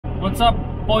What's up,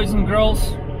 boys and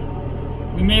girls?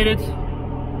 We made it.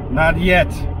 Not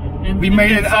yet. We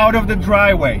made it out of the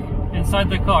driveway.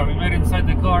 Inside the car. We made it inside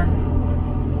the car.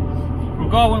 We're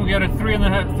going. We got a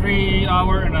 3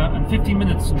 hour and 15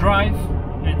 minutes drive.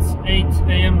 It's 8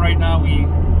 a.m. right now. We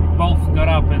both got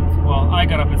up at, well, I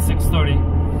got up at 6:30.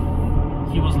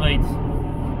 He was late.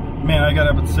 Man, I got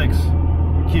up at 6.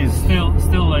 Kids.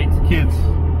 Still late. Kids.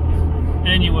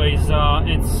 Anyways,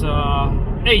 it's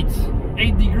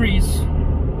 8 degrees.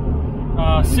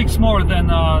 6 more than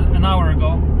an hour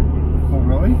ago. Oh,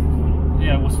 really?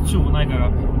 Yeah, it was 2 when I got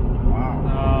up.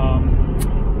 Wow.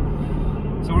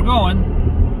 So we're going.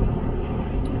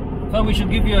 Thought we should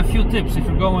give you a few tips if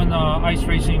you're going ice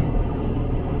racing,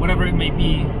 whatever it may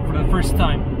be, for the first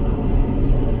time.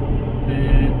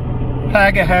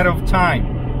 Pack ahead of time.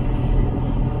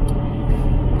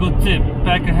 Good tip.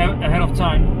 Pack ahead of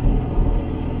time.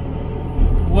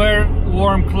 Wear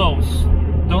warm clothes.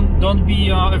 Don't be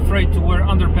afraid to wear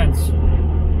underpants,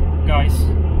 guys.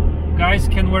 Guys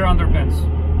can wear underpants.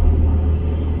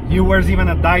 He wears even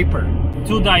a diaper.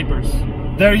 2 diapers.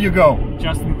 There you go.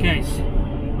 Just in case.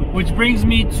 Which brings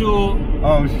me to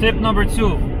tip number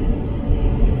 2.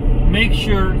 Make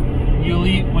sure you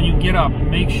leave, when you get up,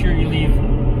 make sure you leave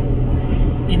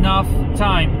enough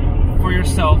time for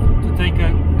yourself to take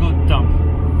a good dump.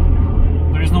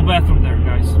 There is no bathroom there,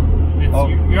 guys.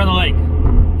 You're on a lake,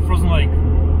 frozen lake.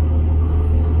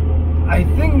 I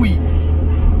think we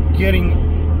getting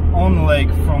on the lake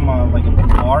from like a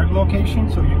park location,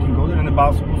 so you can go there, and the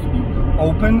bar's supposed to be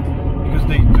open because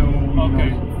they do you know,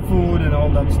 food and all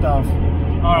that stuff.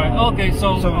 All right. Okay.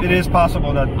 So it is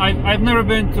possible that I've never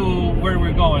been to where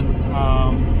we're going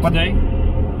today.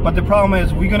 But the problem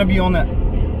is we're gonna be on the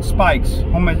spikes,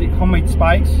 homemade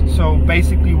spikes. So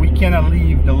basically, we cannot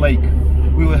leave the lake.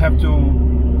 We will have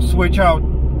to switch out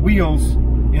wheels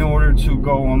in order to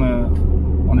go on a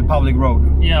public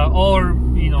road. Yeah, or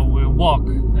we'll walk,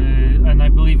 and I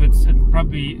believe it's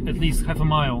probably at least half a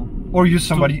mile. Or use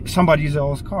somebody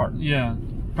else's car. Yeah,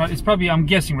 it's probably, I'm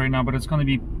guessing right now, but it's going to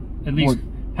be at least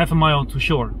half a mile to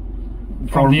shore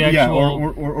from the actual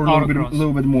or a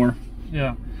little bit more.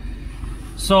 Yeah.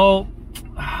 So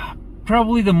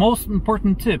probably the most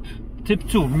important tip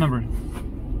 2. Remember,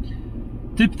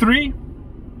 tip 3.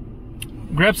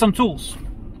 Grab some tools.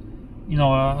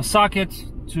 A socket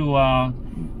to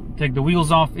take the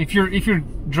wheels off. If you're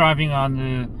driving on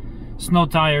the snow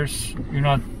tires, you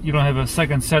don't have a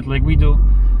second set like we do,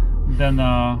 then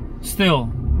still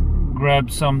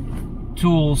grab some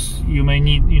tools you may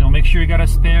need. Make sure you got a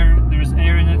spare. There's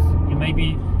air in it. You may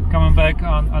be coming back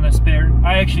on a spare.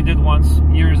 I actually did once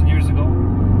years and years ago.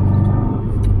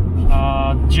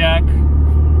 Jack,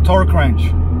 torque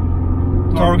wrench,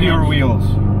 torque your wheels.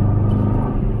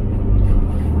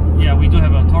 Yeah, we do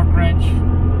have a torque wrench.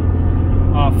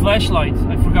 Flashlight.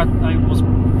 I forgot.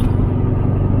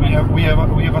 We have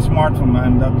a smartphone,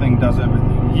 man. That thing does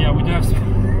everything. Yeah, we do have.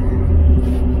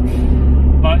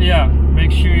 But yeah,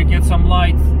 make sure you get some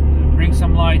light. Bring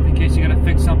some light in case you gotta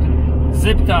fix something.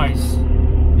 Zip ties.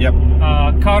 Yep.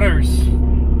 Cutters.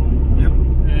 Yep.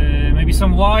 Maybe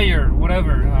some wire,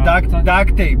 whatever. Duct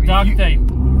tape. Duct tape.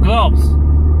 Gloves.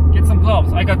 Get some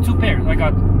gloves. I got 2 pairs. I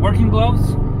got working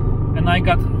gloves, and I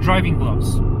got driving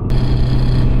gloves.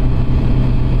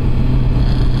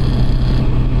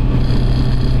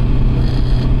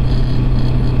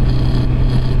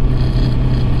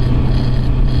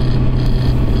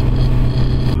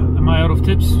 Am I out of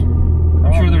tips?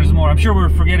 I'm sure there's more. I'm sure we're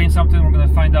forgetting something. We're gonna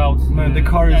find out. Man, the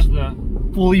car is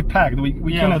fully packed. We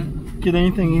cannot get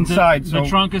anything inside. The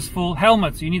trunk is full.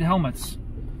 Helmets. You need helmets.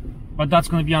 But that's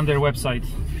going to be on their website,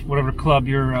 whatever club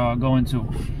you're going to.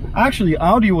 Actually,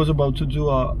 Audi was about to do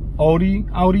a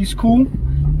Audi school,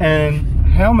 and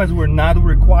helmets were not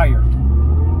required.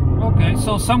 Okay,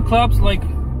 so some clubs, like,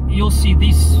 you'll see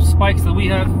these spikes that we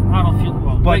have. I don't feel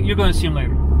well, but you're going to see them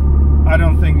later. I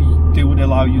don't think they would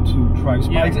allow you to try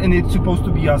spikes, and it's supposed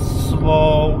to be a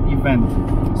slow event.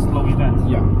 Slow event.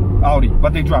 Yeah, Audi,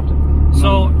 but they dropped it.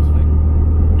 So,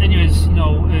 anyways,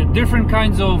 different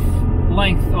kinds of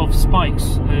length of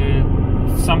spikes.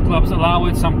 Some clubs allow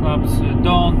it, some clubs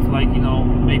don't, like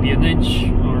maybe an inch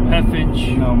or half inch.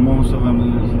 No, most of them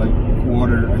is like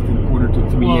quarter to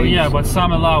 3/8. Well, yeah, but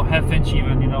some allow half inch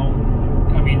even.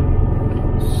 I mean,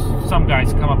 some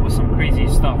guys come up with some crazy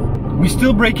stuff. We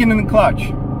still breaking in the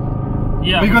clutch.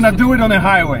 Yeah, we're gonna do it on the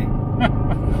highway.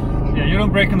 Yeah, you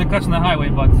don't break in the clutch on the highway,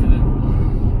 but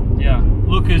yeah,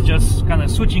 Luke is just kind of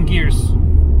switching gears,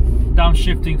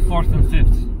 downshifting 4th and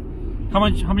 5th. How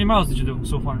many miles did you do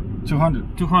so far?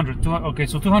 200. 200. Okay,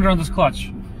 so 200 on this clutch.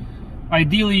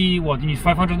 Ideally, what, you need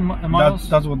 500 miles?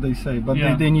 That's what they say, but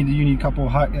Yeah. you need a couple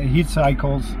heat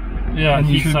cycles. Yeah, and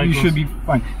heat cycles. you should be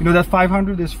fine. You know that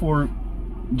 500 is for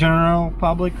general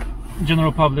public.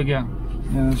 General public, yeah.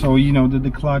 Yeah, so you know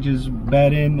the clutch is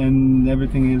bed in and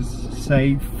everything is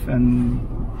safe and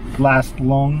lasts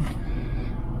long.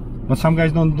 But some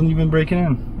guys don't even break it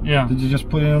in. Yeah. They just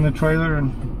put it on the trailer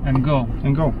And go.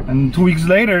 And 2 weeks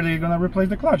later they're gonna replace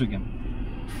the clutch again.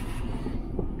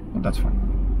 But that's fine.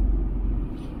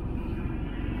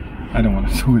 I don't want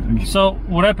to do it again. So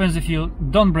what happens if you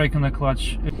don't break in the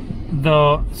clutch?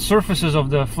 The surfaces of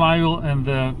the flywheel and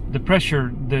the pressure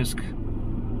disc,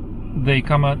 they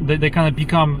kind of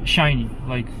become shiny,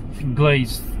 like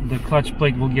glazed. The clutch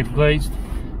plate will get glazed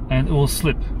and it will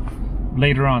slip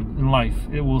later on in life.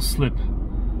 It will slip.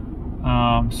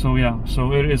 So yeah,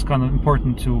 so it is kind of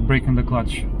important to break in the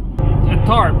clutch. A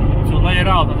tarp to lay it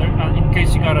out in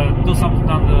case you gotta do something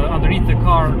underneath the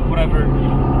car, whatever.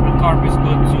 A tarp is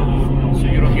good so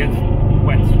you don't get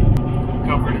wet,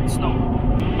 covered in snow.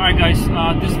 Alright guys,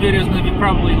 this video is going to be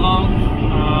probably long,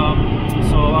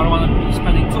 so I don't want to be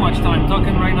spending too much time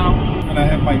talking right now. And I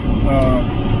have my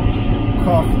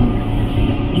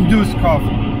coffee, induced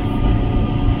coffee.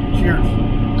 Cheers.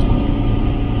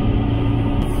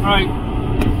 Alright,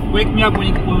 wake me up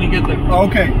when we get there.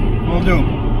 Okay, will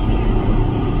do.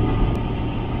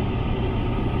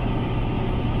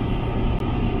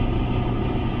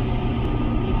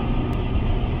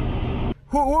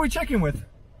 Who are we checking with?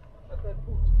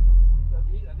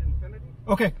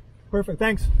 Okay, perfect,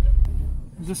 thanks.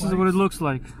 This is what it looks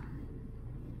like.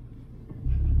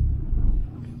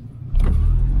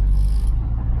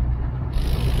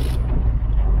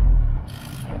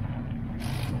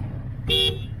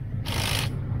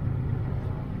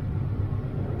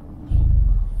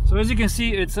 So as you can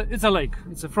see, it's a lake.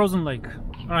 It's a frozen lake.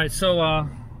 All right, so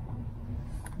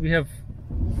we have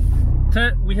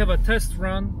a test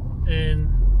run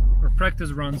or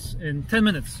practice runs in 10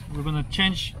 minutes. We're gonna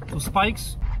change to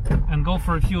spikes and go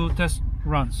for a few test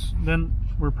runs. Then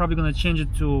we're probably gonna change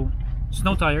it to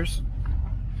snow tires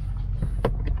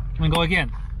and go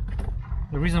again.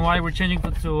 The reason why we're changing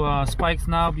to spikes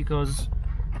now, because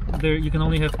you can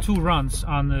only have 2 runs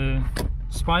on the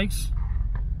spikes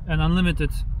and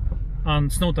unlimited on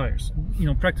snow tires, you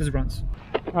know, practice runs.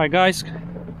 All right guys,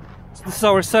 so this is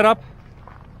our setup.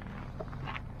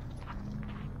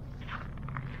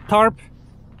 Tarp,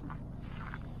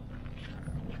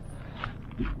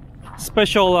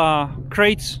 special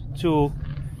crates to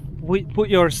put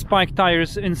your spike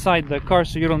tires inside the car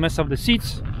so you don't mess up the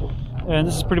seats. And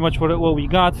this is pretty much what we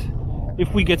got.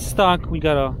 If we get stuck, we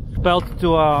got a belt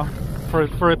to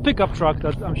for a pickup truck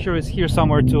that I'm sure is here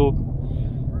somewhere to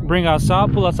bring us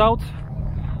out, pull us out.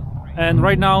 And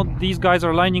right now these guys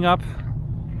are lining up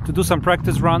to do some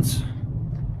practice runs.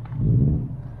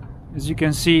 As you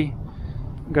can see,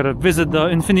 gotta visit the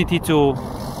Infinity to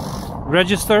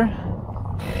register.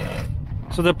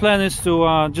 So the plan is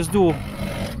to just do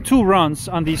 2 runs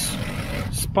on these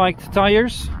spiked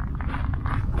tires.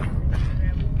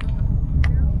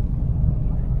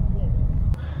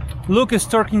 Luke is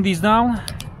torquing these down.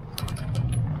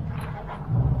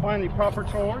 Finally, proper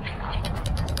torque.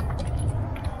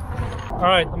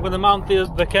 Alright, I'm gonna mount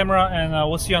the camera and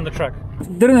we'll see you on the track.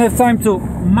 Didn't have time to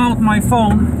mount my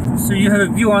phone, so you have a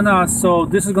view on us. So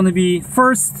this is gonna be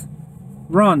first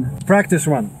run. Practice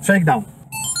run, shakedown.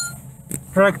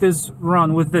 Practice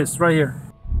run with this right here.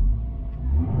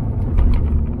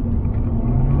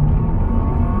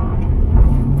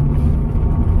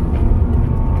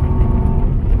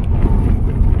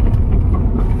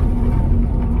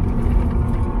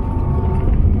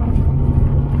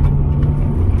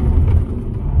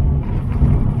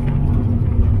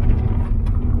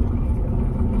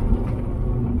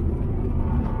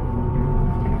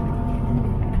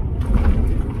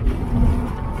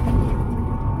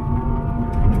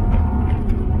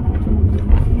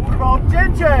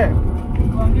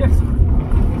 Yes.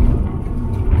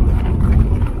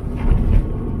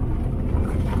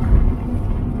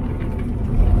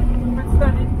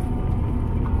 Steady.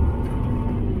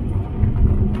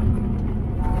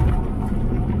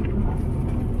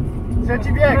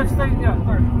 Trzeci bieg. Yeah,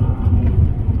 third.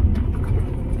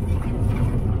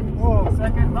 Whoa.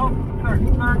 Second, no, third.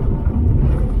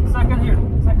 Second here.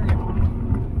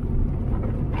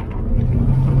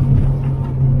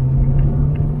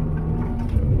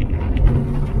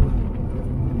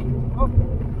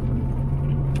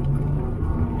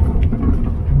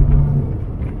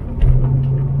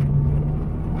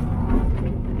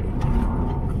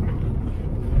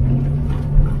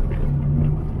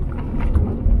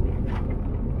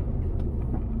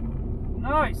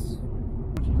 Nice.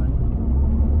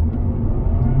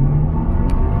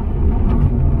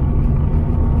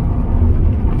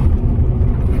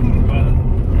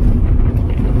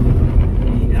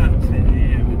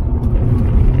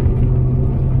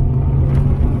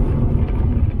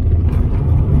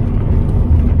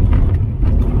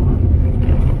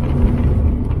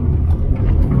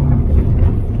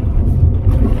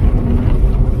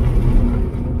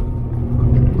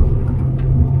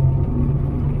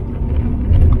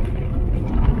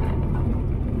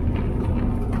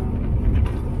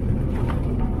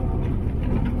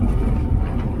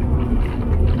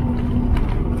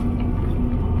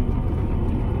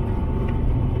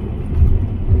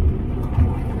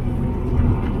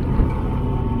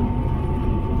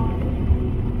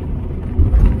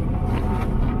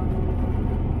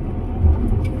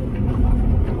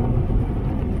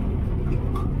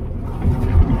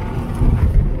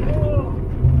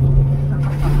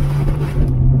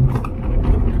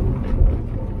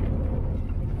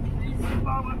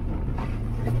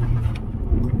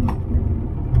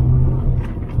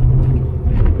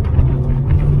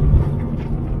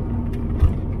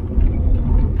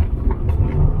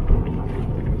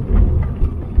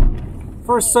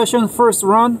 First session, first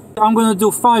run. I'm gonna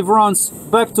do 5 runs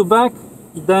back to back.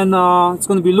 Then it's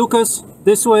gonna be Lucas.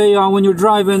 This way, when you're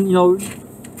driving, you know,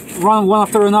 run one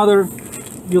after another.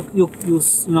 You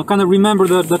know, kind of remember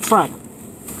the track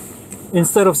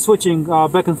instead of switching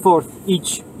back and forth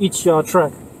each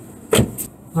track.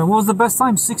 Now, what was the best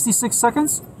time? 66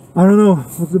 seconds? I don't know.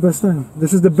 What's the best time?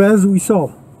 This is the best we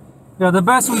saw. Yeah, the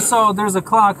best we saw. There's a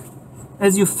clock.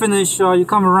 As you finish, you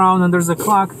come around and there's a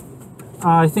clock.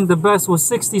 I think the best was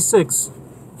 66.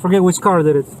 Forget which car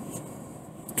did it.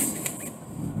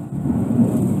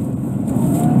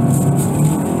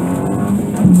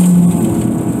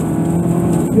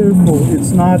 Careful, it's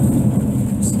not.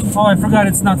 Oh, I forgot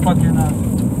it's not fucking.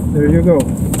 There you go.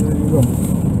 There you go.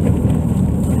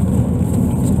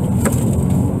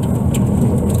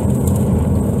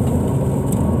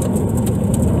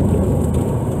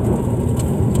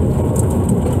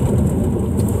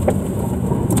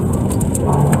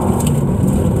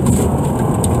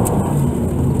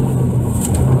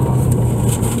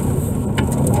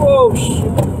 Oh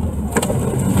shit!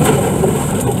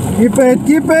 Keep it,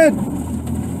 keep it.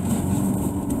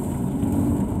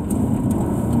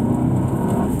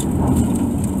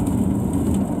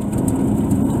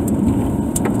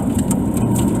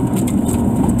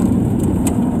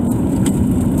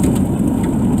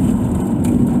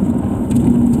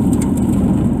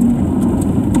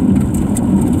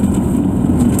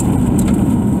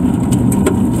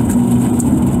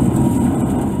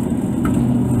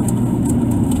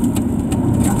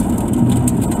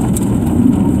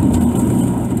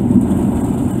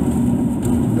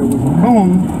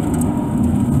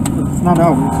 It's not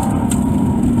ours.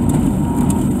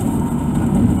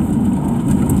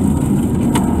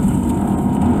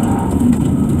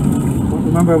 Don't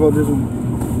remember about this one.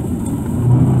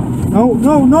 No,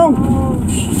 no, no!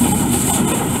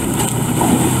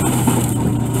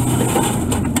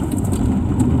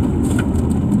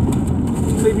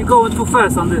 Maybe going too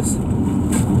fast on this.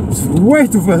 It's way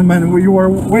too fast, man. You are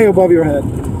way above your head.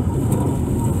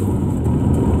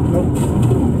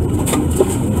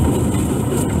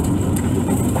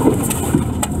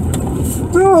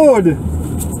 Dude!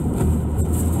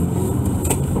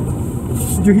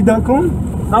 Did you hit that cone?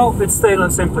 No, it stayed in the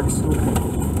same place.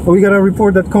 Oh, we gotta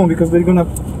report that cone because they're gonna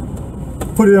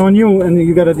put it on you and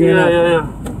you gotta DNF. Yeah.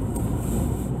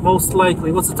 Most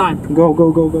likely. What's the time? Go,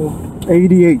 go, go, go.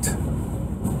 88.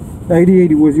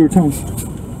 88 was your time.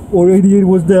 Or 88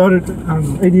 was the other time. I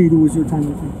don't know. 88 was your time,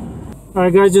 I think.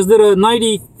 Alright guys, just did a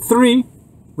 93,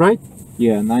 right?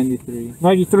 Yeah, 93.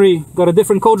 93. Got a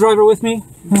different co-driver with me.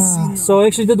 So I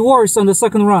actually did worse on the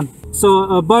second run. So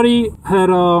a buddy had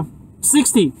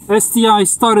 60 STI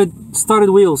started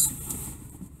wheels.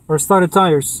 Or started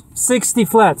tires. 60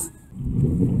 flat.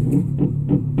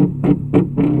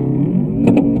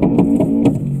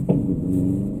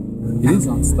 These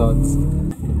on studs.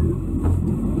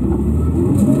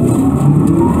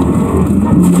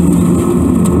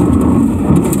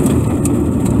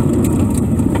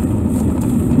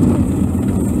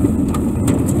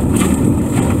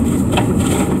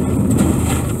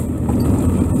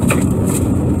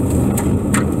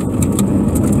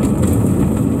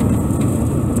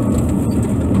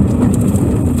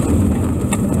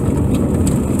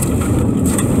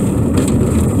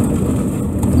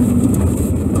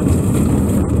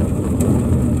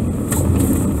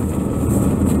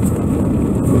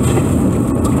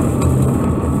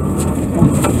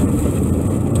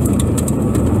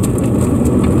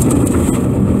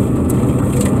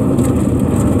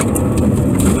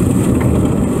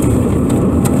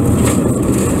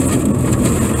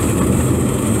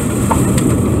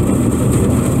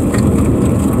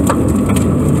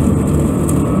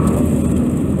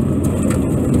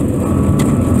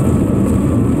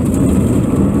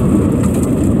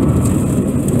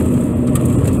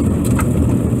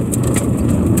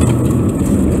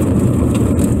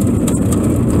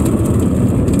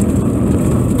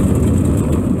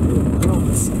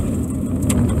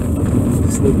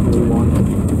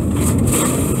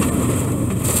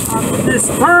 This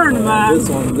turn, man.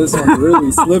 This one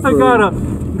really slippery. I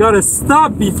gotta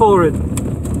stop before it.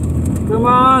 Come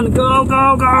on, go,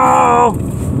 go, go!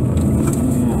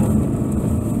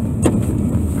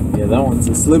 Yeah, that one's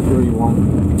a slippery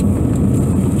one.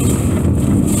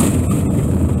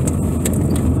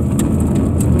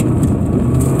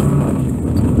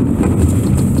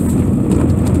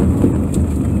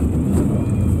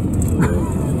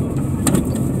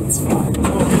 It's fine.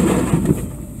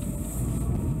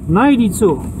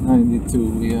 92. 92,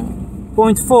 yeah.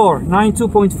 0.4,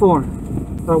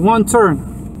 92.4. One turn.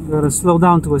 Gotta slow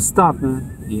down to a stop,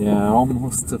 man. Yeah,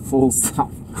 almost a full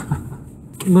stop.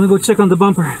 I'm gonna go check on the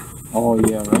bumper. Oh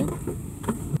yeah, right?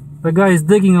 The guy is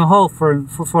digging a hole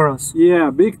for us. Yeah,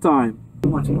 big time. Too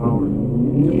much power.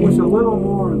 You push a little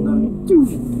more and then... I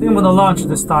think I'm gonna launch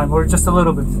this time, or just a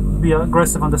little bit. Be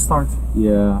aggressive on the start.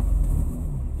 Yeah.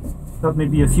 That may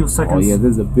be a few Oh seconds. yeah,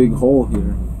 there's a big hole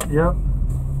here. Yeah.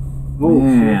 Oh,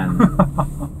 Man.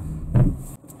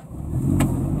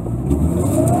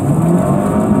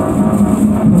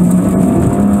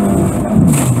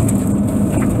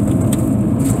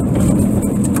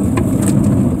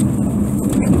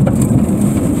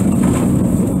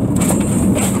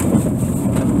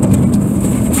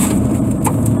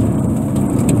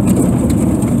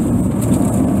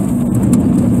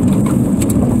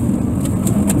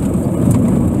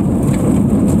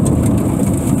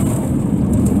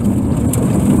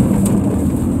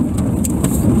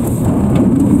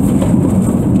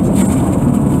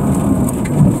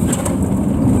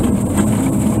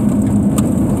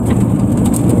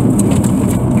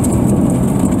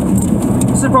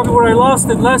 Probably where I lost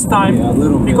it last time, Yeah, a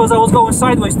little bit. because I was going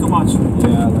sideways too much.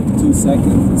 Yeah, like 2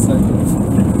 seconds, a second.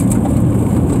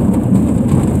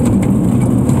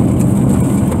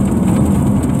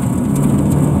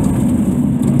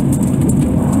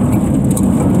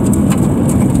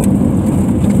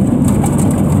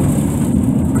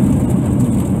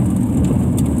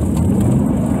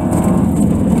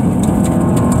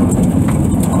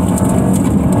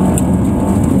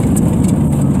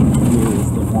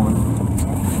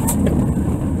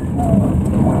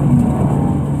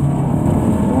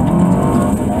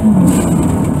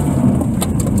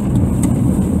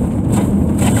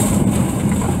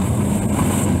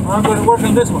 I'm going to work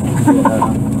on this one.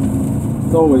 Yeah.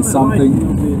 It's always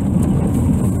something.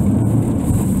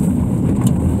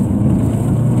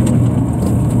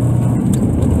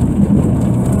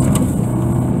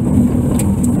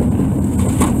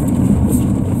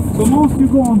 So most you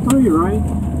go on 3, right?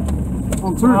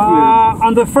 On third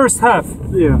On the first half.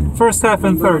 gear. Yeah. First half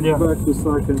and third, yeah. Back to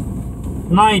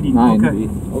second. 90. 90. Okay.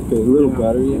 Okay, a little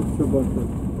better, yeah. Sure about that.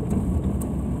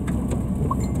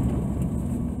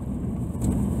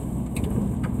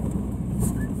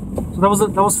 So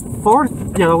that was fourth?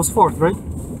 Yeah, that was fourth, right?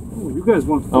 Oh, you guys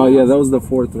went Oh yeah, that was the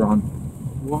 4th run.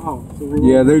 Wow. So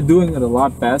Yeah, they're doing it a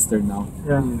lot faster now.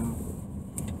 Yeah. Yeah.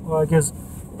 Well, I guess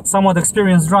somewhat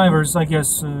experienced drivers, I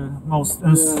guess, most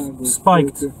and Yeah,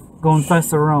 spiked, okay. going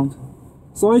faster around.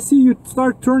 So I see you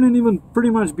start turning even pretty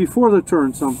much before the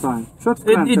turn sometime.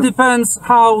 It depends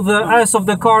how the ass of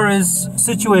the car is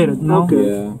situated, no? Okay.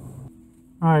 Yeah.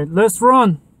 Alright, let's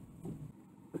run.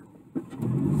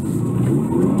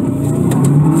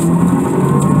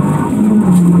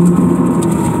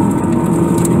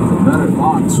 Better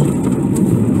launch.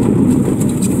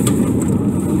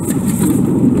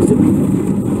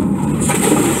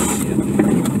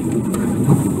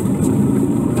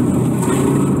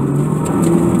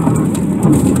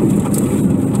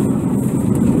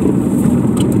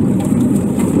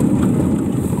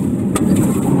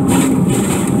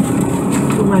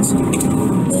 Too messy.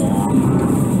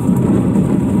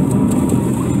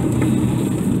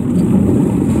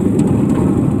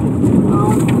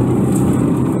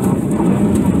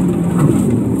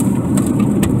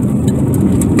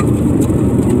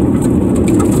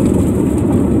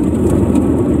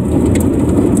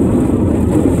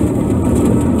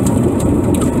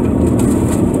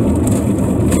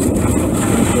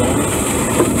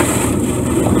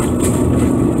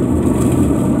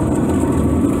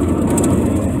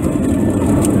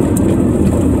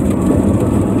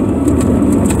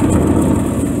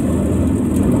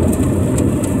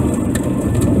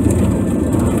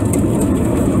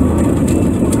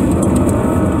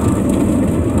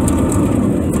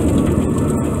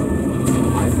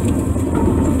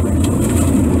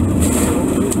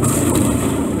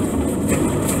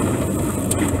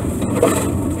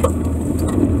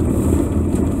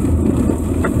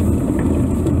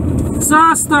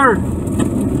 Disaster!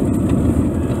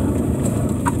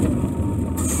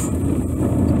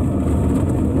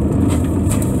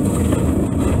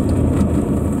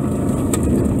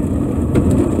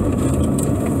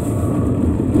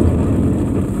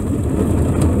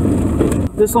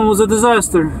 This one was a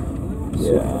disaster.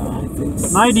 Yeah, I think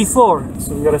so. 94.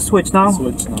 So we gotta switch now.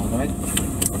 Switch now, right?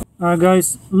 Alright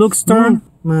guys, Luke's turn.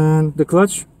 Man. The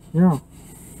clutch. Yeah.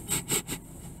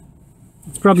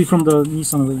 It's probably from the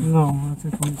Nissan. No, I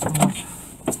think from this one.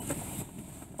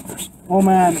 Oh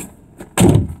man.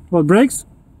 What, brakes?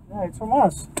 Yeah, it's from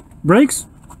us. Brakes?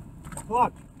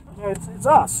 Look. Yeah, it's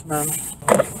us, man.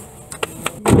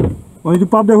 Want you to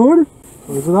pop the hood?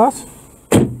 Is it us?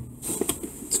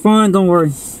 It's fine, don't worry.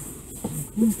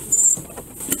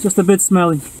 Just a bit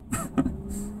smelly.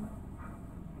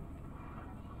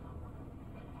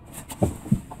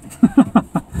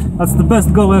 That's the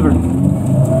best go ever.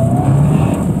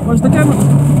 Where's the camera?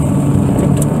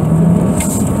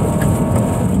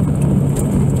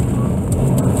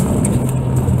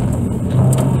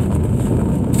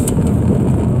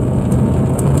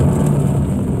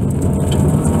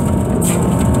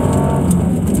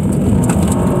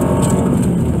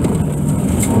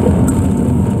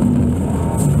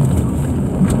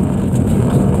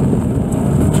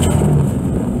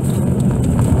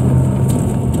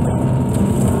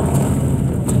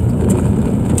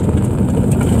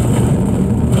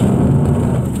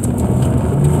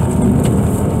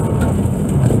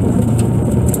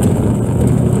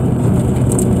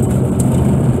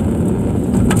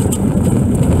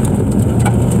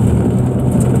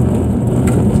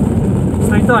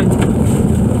 Tight.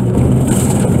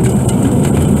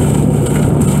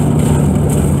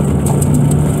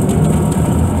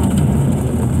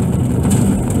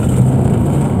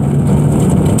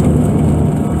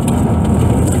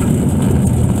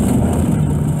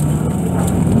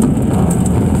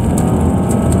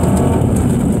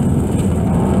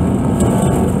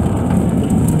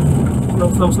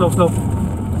 Slow.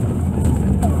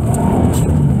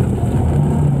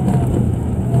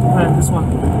 And this one.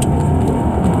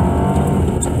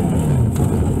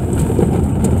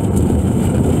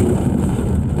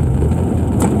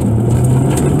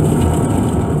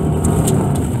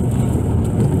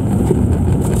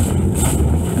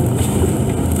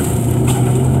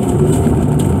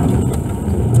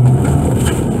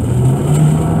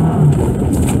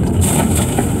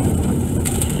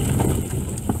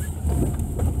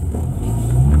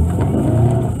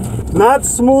 Not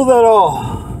smooth at all.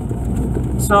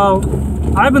 So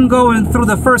I've been going through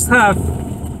the first half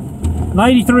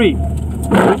 93.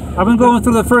 I've been going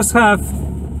through the first half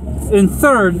in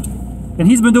third, and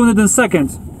he's been doing it in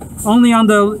second. Only on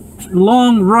the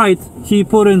long right he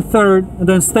put in third and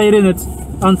then stayed in it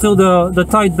until the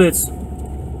tight bits.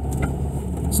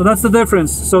 So that's the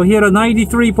difference. So he had a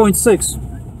 93.6.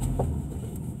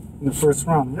 In the first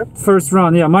round, yep. First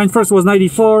round, yeah. Mine first was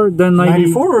 94, then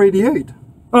 94 or 88?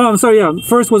 Oh, I'm sorry, yeah.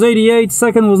 First was 88,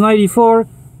 second was 94,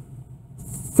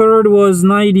 third was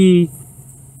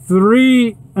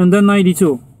 93, and then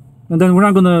 92. And then we're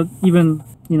not gonna even,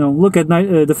 you know, look at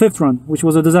the fifth run, which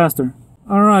was a disaster.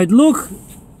 All right, Luke,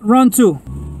 run 2.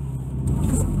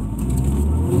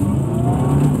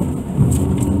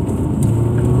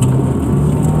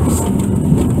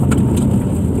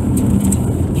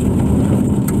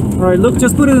 All right, Luke,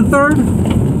 just put it in third.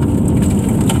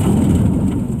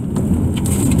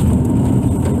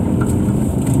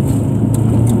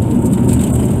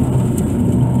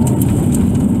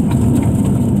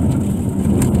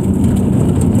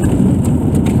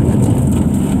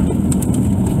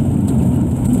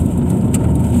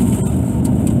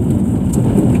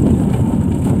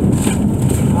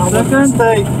 Second.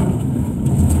 Stay.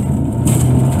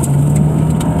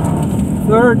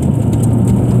 Third.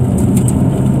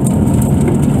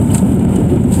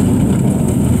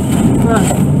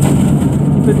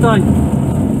 Keep it tight.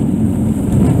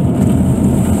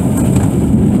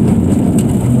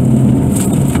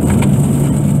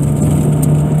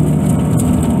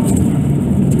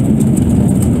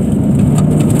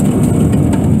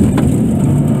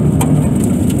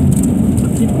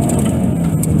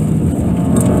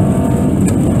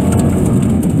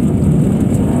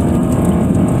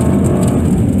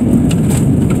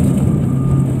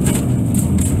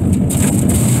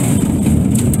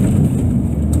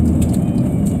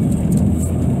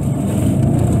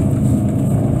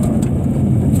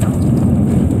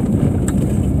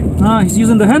 Ah, he's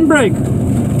using the handbrake.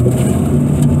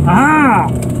 Ah!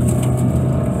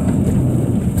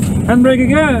 Handbrake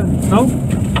again. No.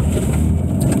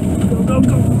 Go.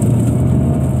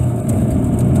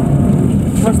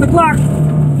 Where's the clock?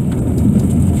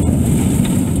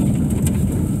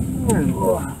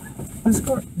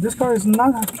 This car is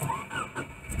not.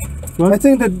 What? I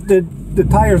think that the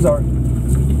tires are.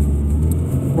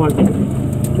 What?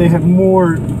 They have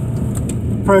more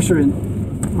pressure in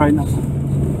right now.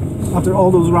 After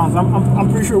all those rounds, I'm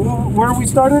pretty sure. Where we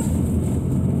started?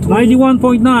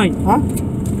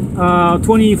 91.9. Huh?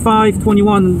 25,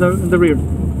 21 in the rear.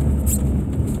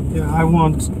 Yeah, I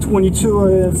want 22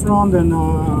 in front and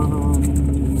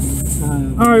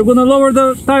all right, we're gonna lower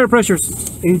the tire pressures.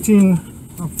 18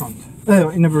 up front.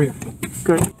 In the rear.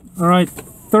 Okay. All right.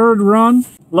 Third run,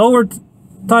 lowered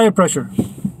tire pressure.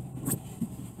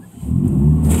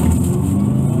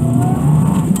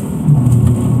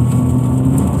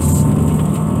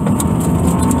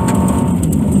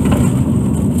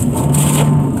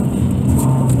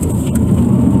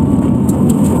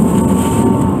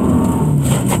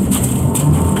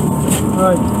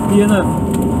 Alright, DNF.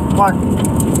 What?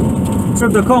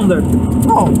 Trip the cone there.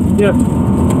 No. Yeah.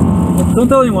 Don't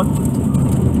tell anyone.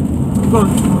 Go on.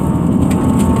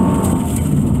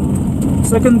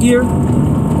 Second gear.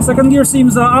 Second gear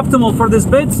seems optimal for this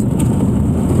bit.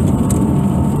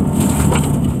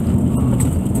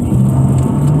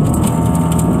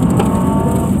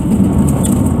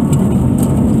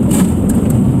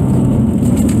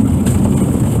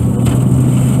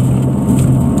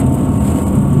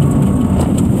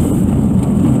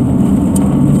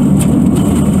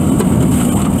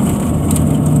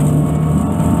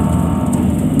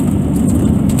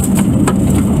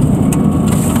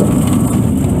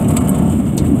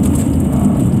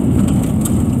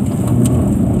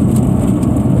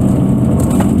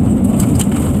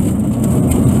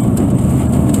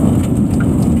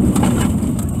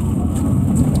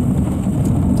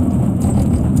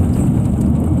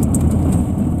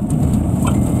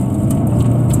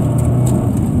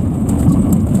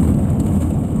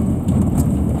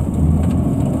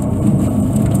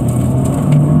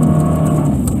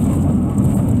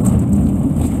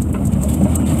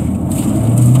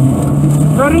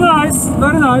 Very nice,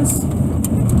 very nice.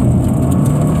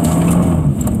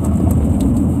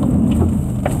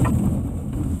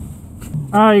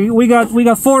 Alright, we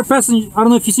got 4 passengers. I don't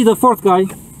know if you see the 4th guy.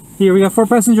 Here we got 4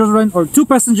 passengers, right? Or 2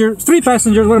 passengers, 3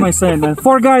 passengers. What am I saying, man?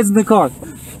 4 guys in the car.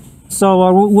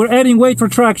 So we're adding weight for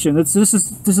traction. This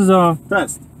is a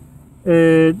Test.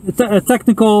 a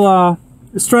technical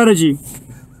strategy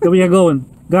that we are going.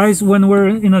 Guys, when we're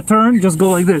in a turn, just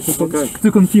go like this. Okay.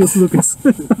 To confuse Lucas.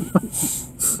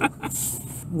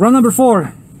 Run number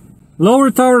 4. Lower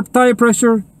tire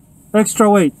pressure, extra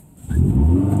weight.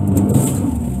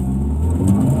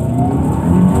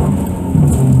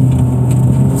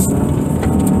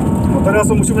 No teraz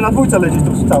to musimy na dwójce lecieć,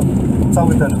 to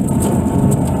cały ten.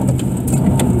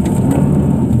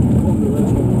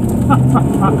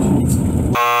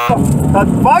 Ta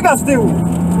waga z tyłu!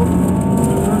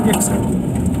 Nie chcę.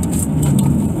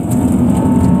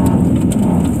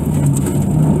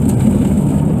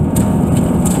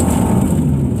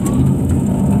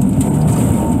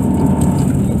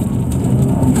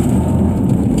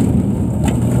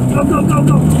 Go, go, go,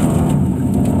 go!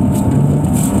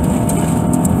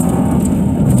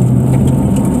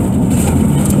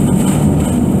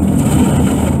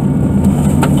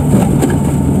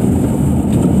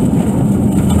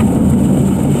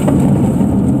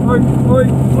 Oj, oj,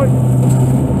 oj!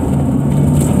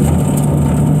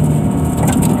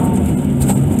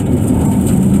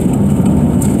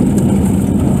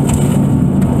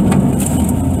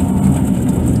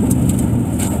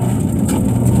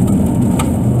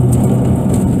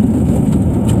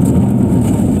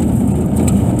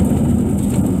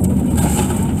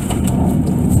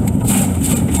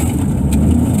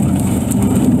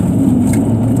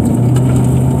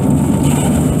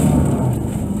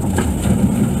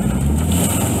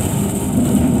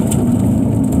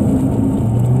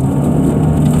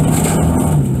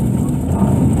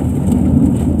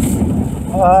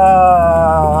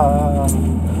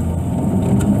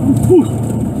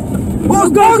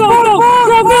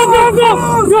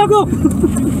 Go!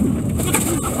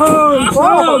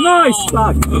 Oh, nice!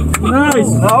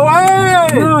 Nice! No way!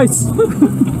 Nice!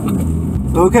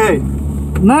 Okay.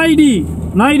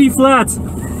 90 flat.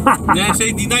 Yeah, it's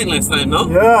 89 last time, no?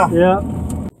 Yeah. Yeah.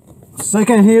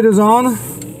 Second heat is on.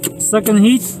 Second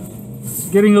heat.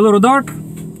 Getting a little dark.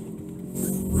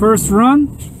 First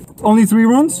run. Only 3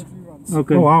 runs?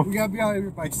 Okay. Oh wow. We gotta be out of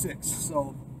here by 6,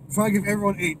 so try to give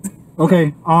everyone 8.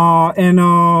 Okay. And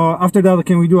after that,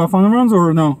 can we do our final runs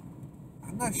or no?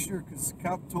 I'm not sure because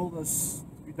Cap told us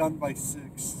to be done by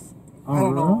 6. Oh, I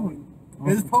don't know.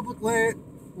 really? It's public land,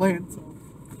 so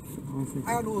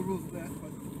I don't know the rules of that.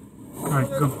 But All right,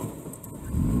 go.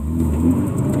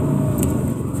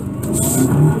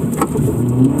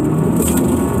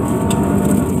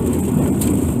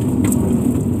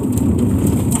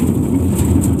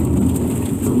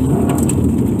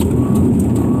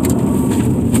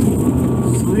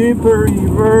 Slippery,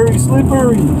 very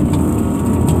slippery.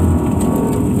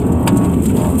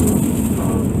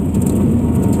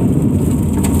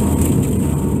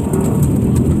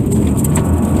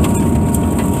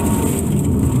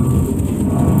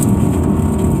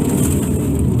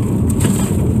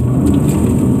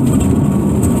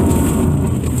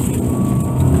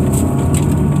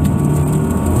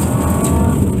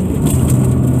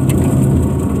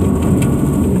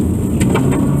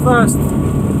 Fast.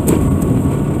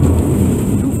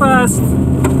 Too fast.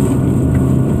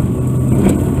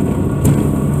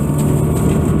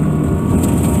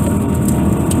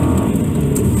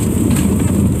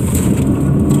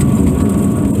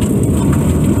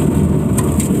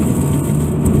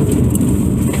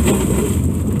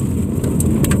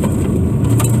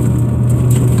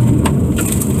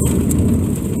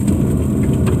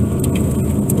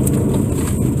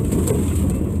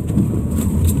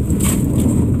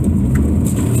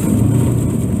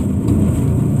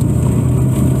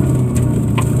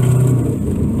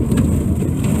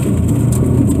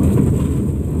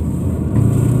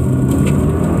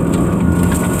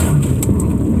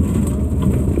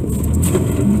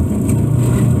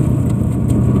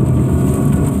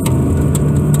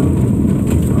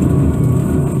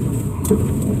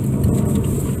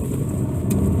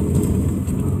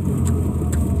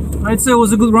 I'd say it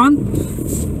was a good run.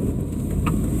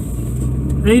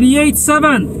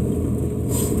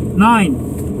 88.7 9.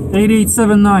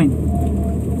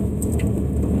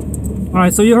 88.79. All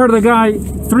right, so you heard the guy,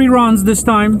 3 runs this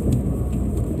time.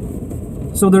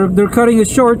 So they're cutting it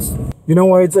short. You know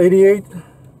why it's 88?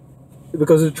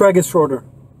 Because the track is shorter.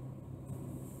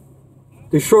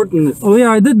 They shortened it. Oh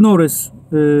yeah, I did notice.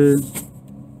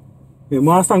 Yeah,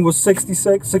 Mustang was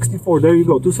 66, 64. There you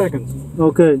go, 2 seconds.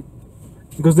 Okay.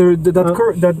 Because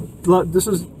this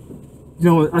is, you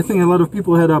know, I think a lot of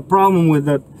people had a problem with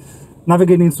that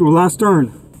navigating through last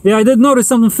turn. Yeah, I did notice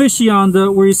something fishy on the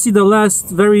where you see the last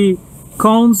very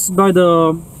cones by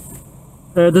the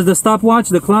stopwatch,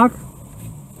 the clock.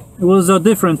 It was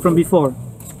different from before.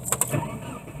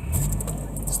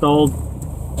 Stalled.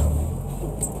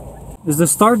 Is the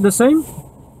start the same?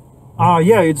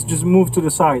 Yeah, it's just moved to the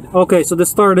side. Okay, so the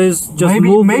start is just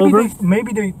moved over?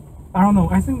 Maybe they, I don't know,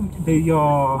 I think they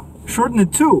shortened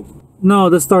it too. No,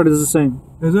 the start is the same.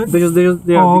 Is it? Because they it was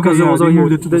they over moved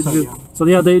here. it to the side, yeah. So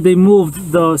yeah, they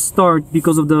moved the start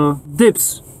because of the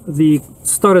dips. The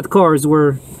started cars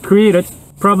were created.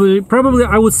 Probably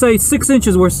I would say 6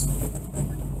 inches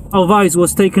of ice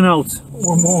was taken out.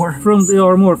 Or more. From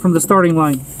the starting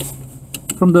line.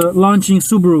 From the launching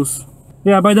Subarus.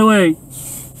 Yeah, by the way,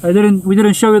 we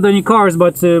didn't show you any cars,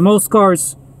 but most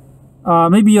cars,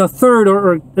 maybe a third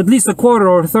or at least a quarter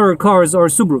or a third cars are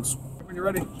Subarus. When you're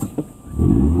ready.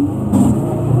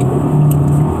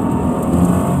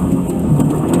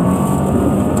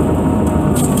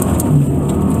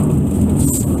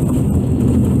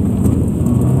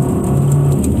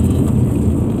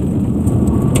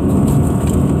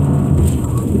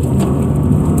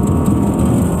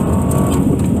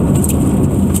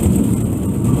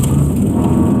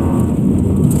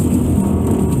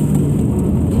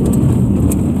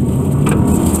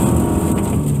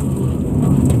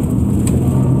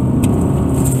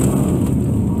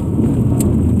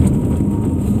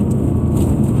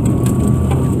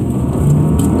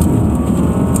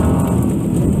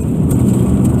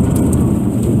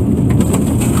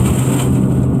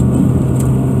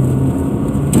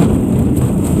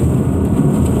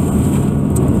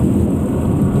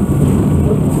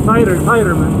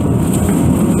 Tighter, man.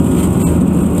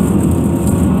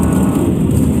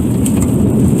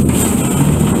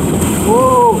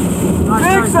 Whoa!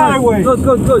 Nice, Big sideways!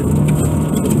 Good.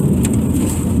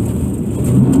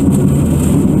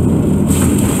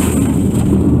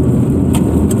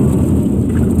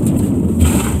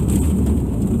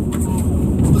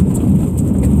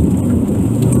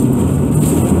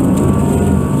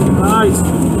 Nice.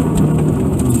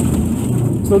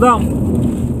 Slow down.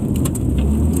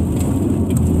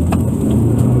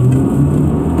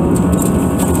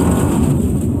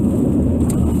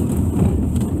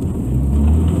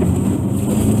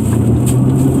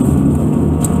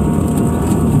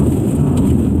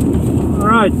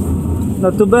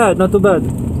 Not too bad, not too bad.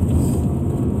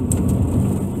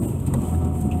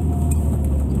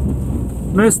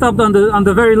 May have stopped on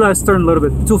the very last turn a little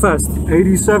bit, too fast.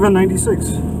 87, 96.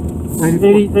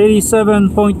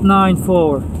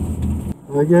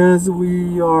 87.94. I guess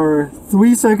we are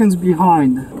 3 seconds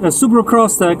behind. A Subaru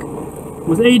Crosstech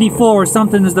with 84 or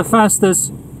something is the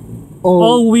fastest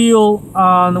all-wheel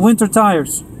on winter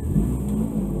tires.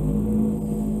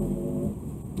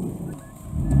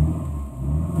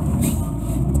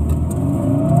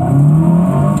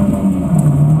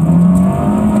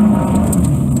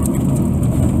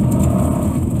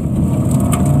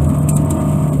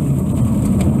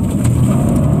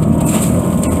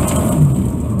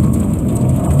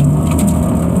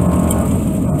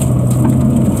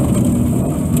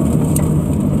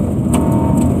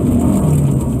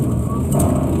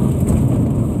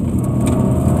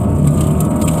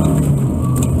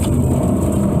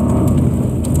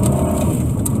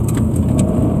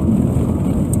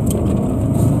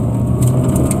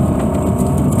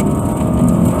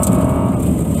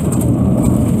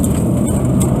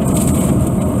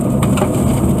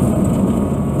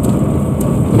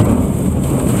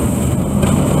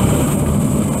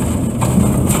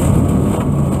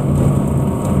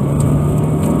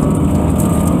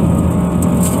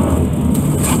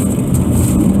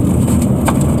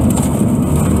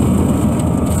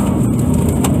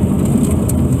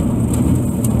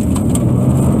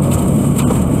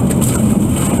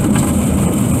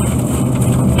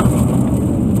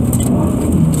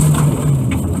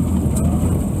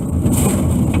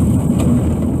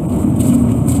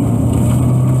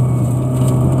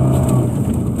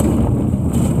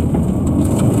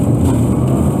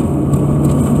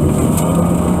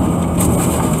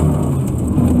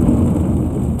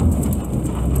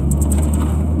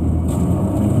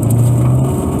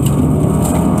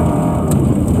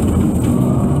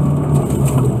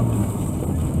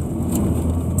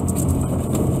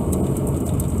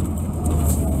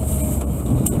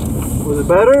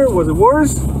 better? Was it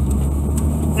worse?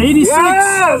 86.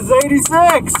 Yes,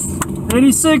 86.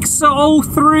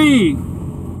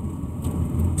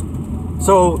 86.03.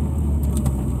 So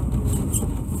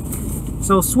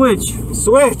switch.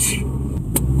 Switch.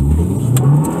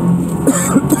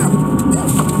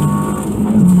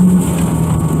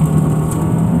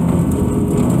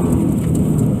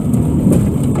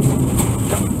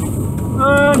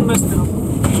 And messed it up.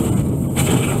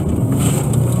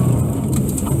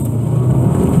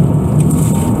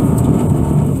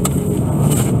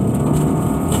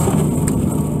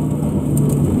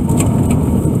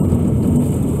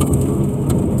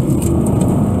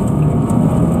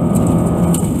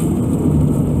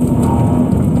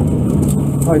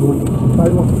 Side one.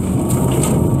 Side one.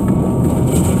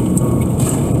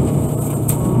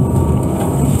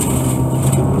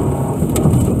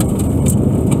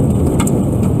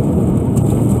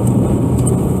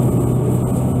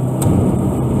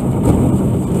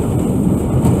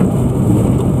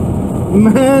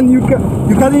 Man, you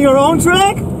cutting your own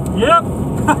track? Yep.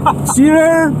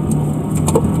 Cheater!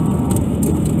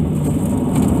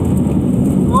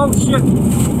 Oh shit.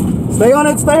 Stay on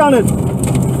it, stay on it!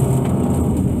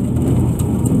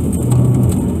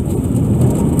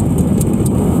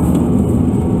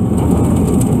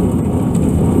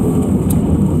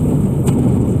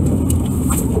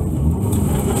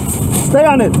 Stay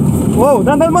on it! Whoa,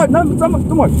 not that much, not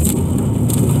too much.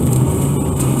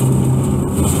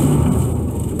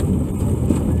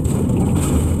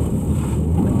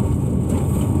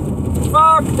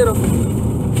 Fuck it up.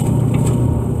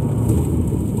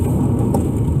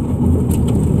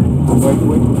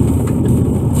 Wait.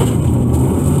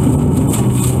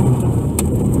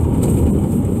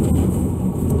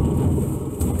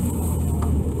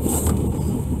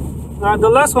 The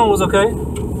last one was okay.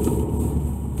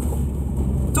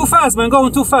 Too fast, man,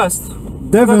 going too fast.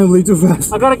 Definitely too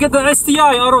fast. I gotta get the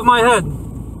STI out of my head.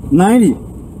 90.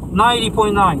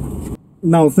 90.9.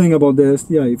 Now think about the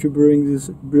STI. If you bring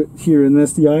this here an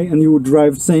STI and you would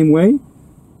drive same way,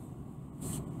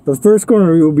 the first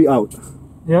corner you will be out.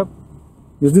 Yep.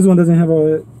 Because this one doesn't have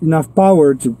enough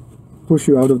power to push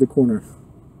you out of the corner.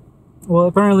 Well,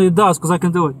 apparently it does, because I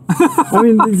can do it. I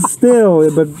mean, it's still,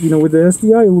 but you know, with the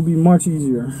STI it will be much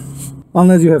easier.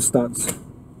 Unless you have studs.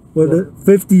 Well, Yeah. the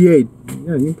 58.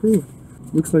 Yeah, you improved.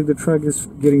 Looks like the track is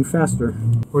getting faster.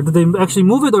 Or did they actually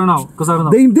move it or no? Because I don't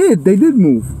know. They did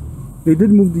move. They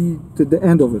did move to the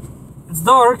end of it. It's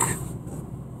dark.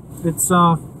 It's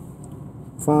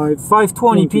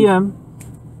 5:20 p.m.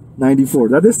 94.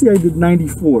 That STI did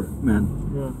 94, man.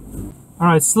 Yeah. All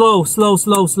right, slow. Slower.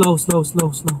 Slower.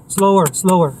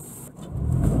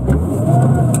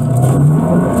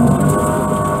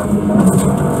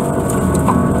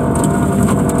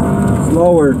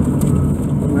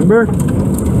 Remember?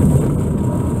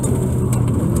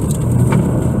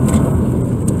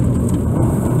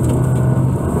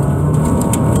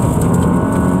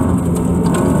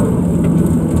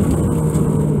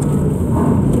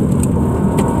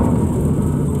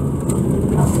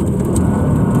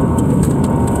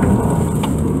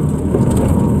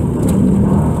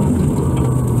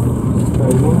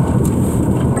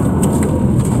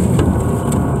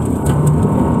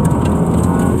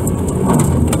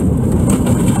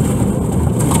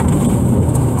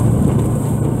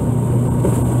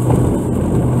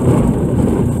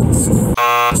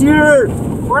 Here!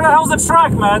 Where the hell's the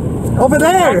track, man? Over I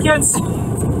there! can't see.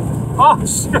 Oh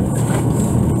shit!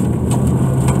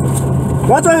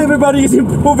 That's why everybody is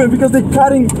improving, because they're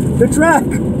cutting the track.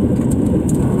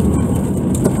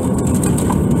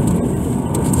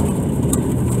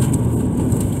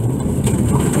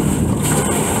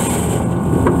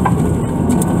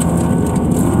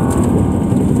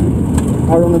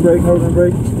 Hard on the brake, hard on the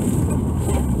brake.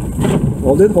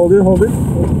 Hold it, hold it, hold it.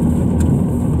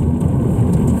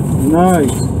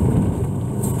 Nice.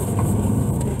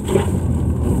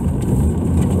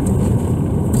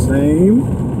 Same.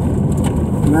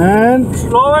 Man.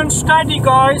 Slow and steady,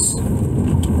 guys.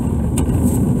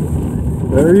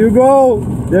 There you go.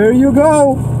 There you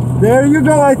go. There you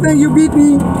go. I think you beat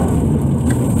me.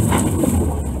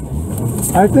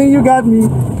 I think you got me.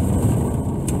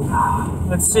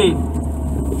 Let's see.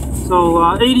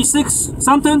 So 86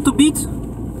 something to beat.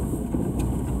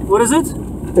 What is it?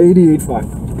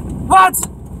 88.5. What?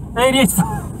 88.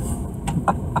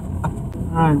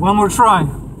 Alright, one more try.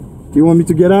 You want me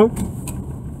to get out?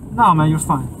 No, man, you're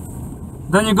fine.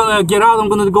 Then you're gonna get out, I'm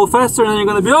gonna go faster, and then you're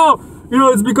gonna be, oh, you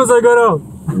know, it's because I got out.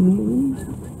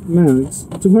 Man, it's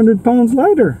 200 pounds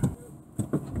lighter.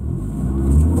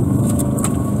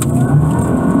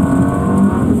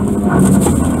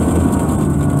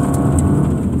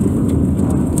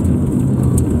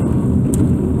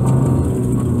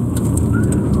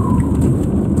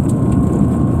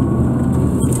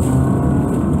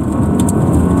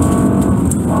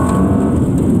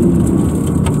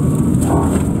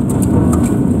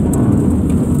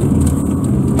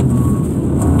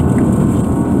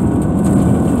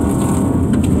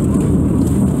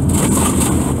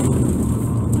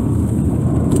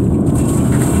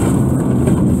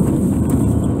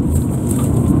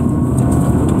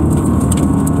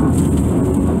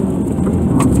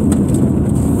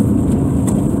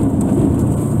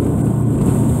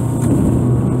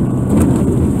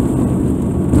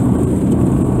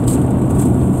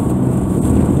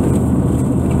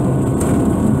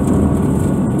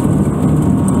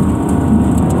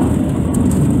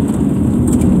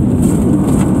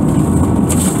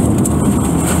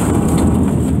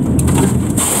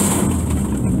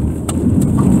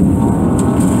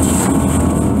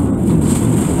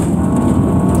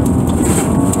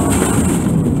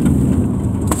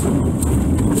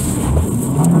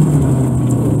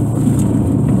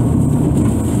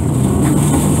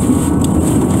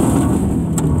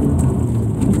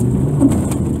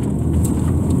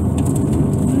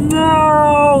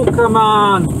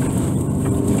 on!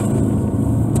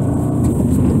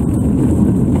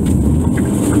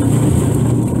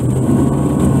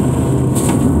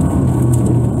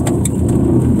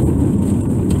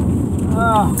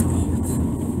 Ah,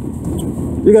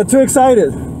 You got too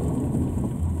excited.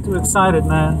 too excited,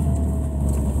 man.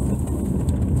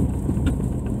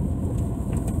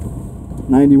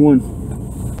 91.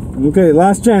 Okay,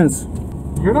 last chance.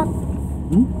 You hear that?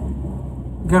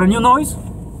 Got a new noise?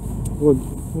 What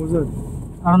was that?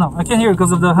 I don't know. I can't hear it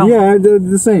because of the helmet. Yeah,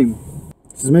 the same.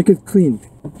 Just make it clean.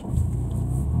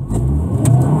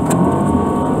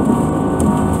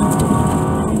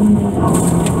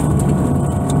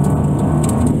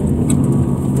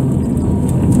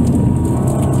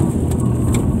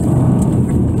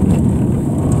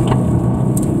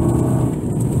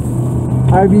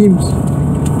 High beams.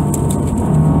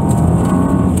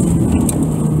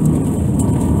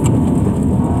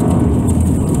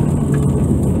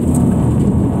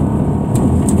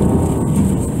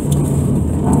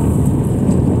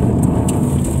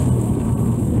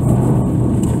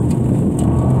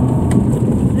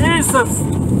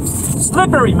 Jesus!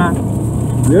 Slippery, man.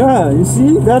 Yeah, you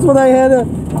see? That's what I had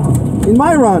in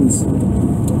my runs.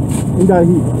 In that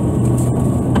heat.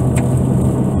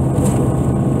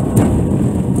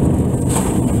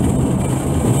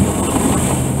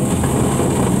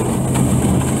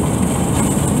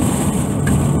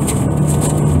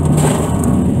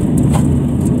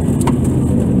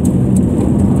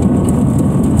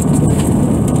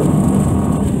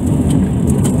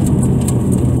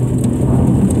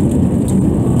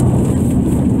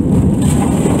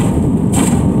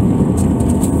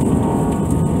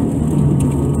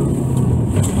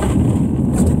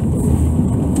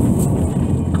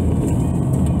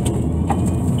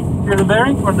 Hear the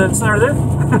bearing or the center there?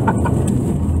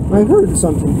 I heard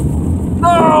something. No!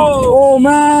 Oh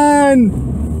man!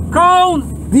 Cone!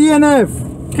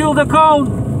 DNF! Kill the cone!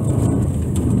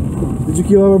 Did you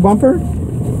kill our bumper?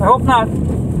 I hope not.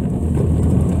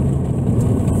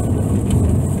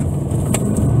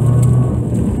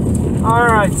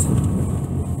 Alright.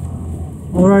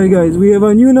 Alright guys, we have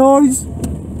a new noise.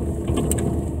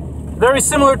 Very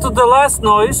similar to the last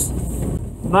noise.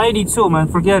 92, man,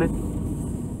 forget it.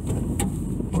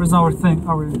 Where's our thing?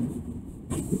 Our...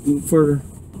 Further.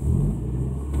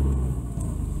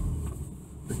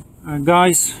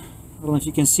 Guys, I don't know if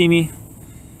you can see me,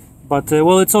 but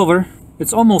well, it's over.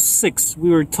 It's almost 6. We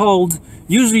were told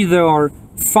usually there are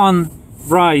fun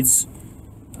rides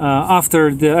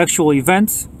after the actual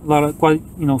event. A lot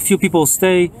of few people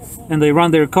stay and they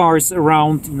run their cars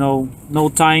around. No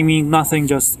timing, nothing,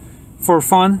 just for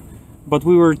fun. But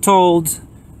we were told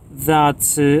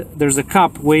that there's a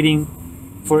cup waiting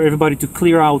for everybody to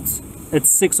clear out at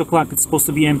 6 o'clock. It's supposed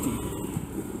to be empty.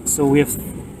 So we have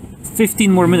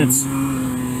 15 more minutes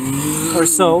or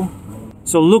so.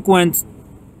 So Luke went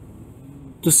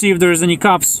to see if there's any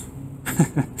cops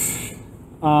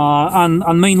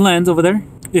on mainland over there.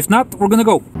 If not, we're gonna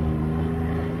go.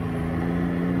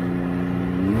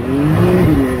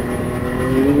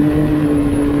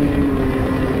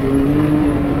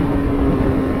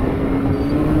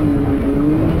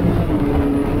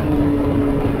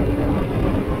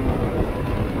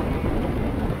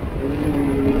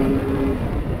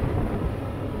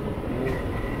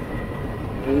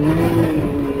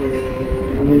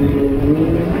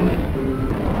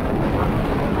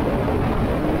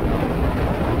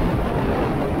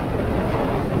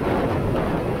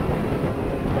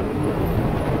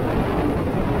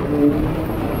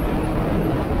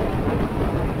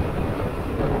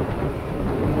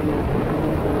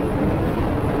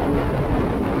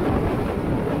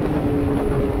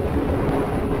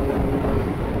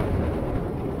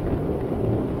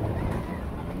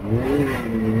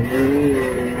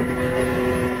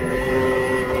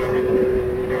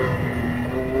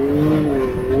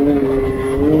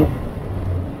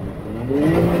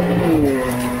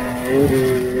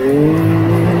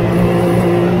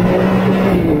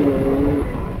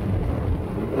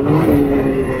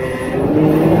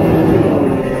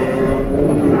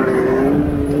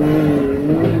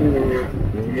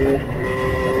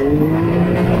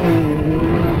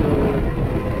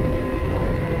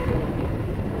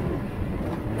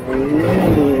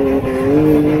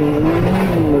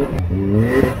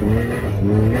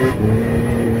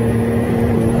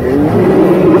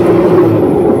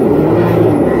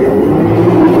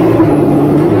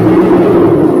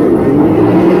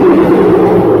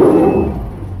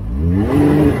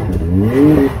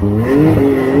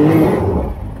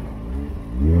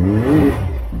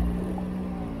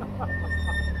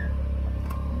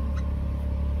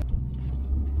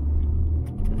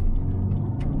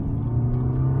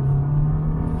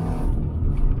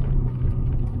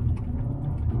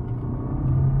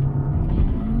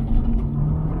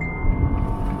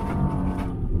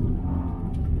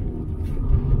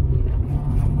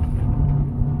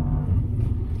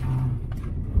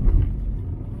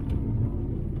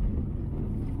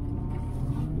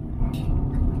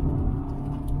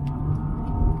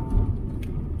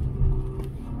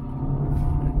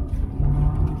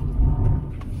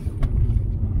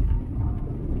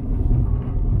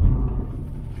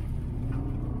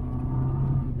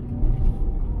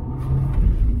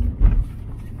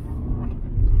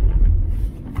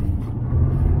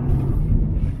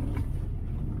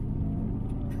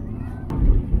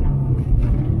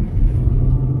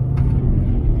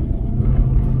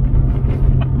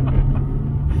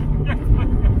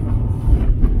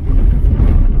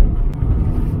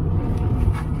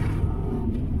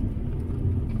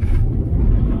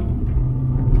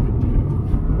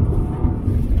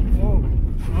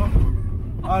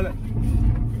 ale...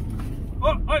 O,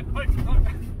 oj, oj, oj.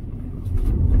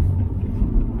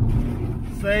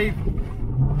 Safe.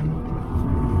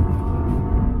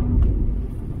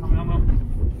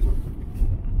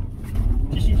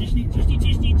 Ciśnij, ciśnij, ciśnij,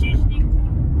 ciśnij, ciśnij.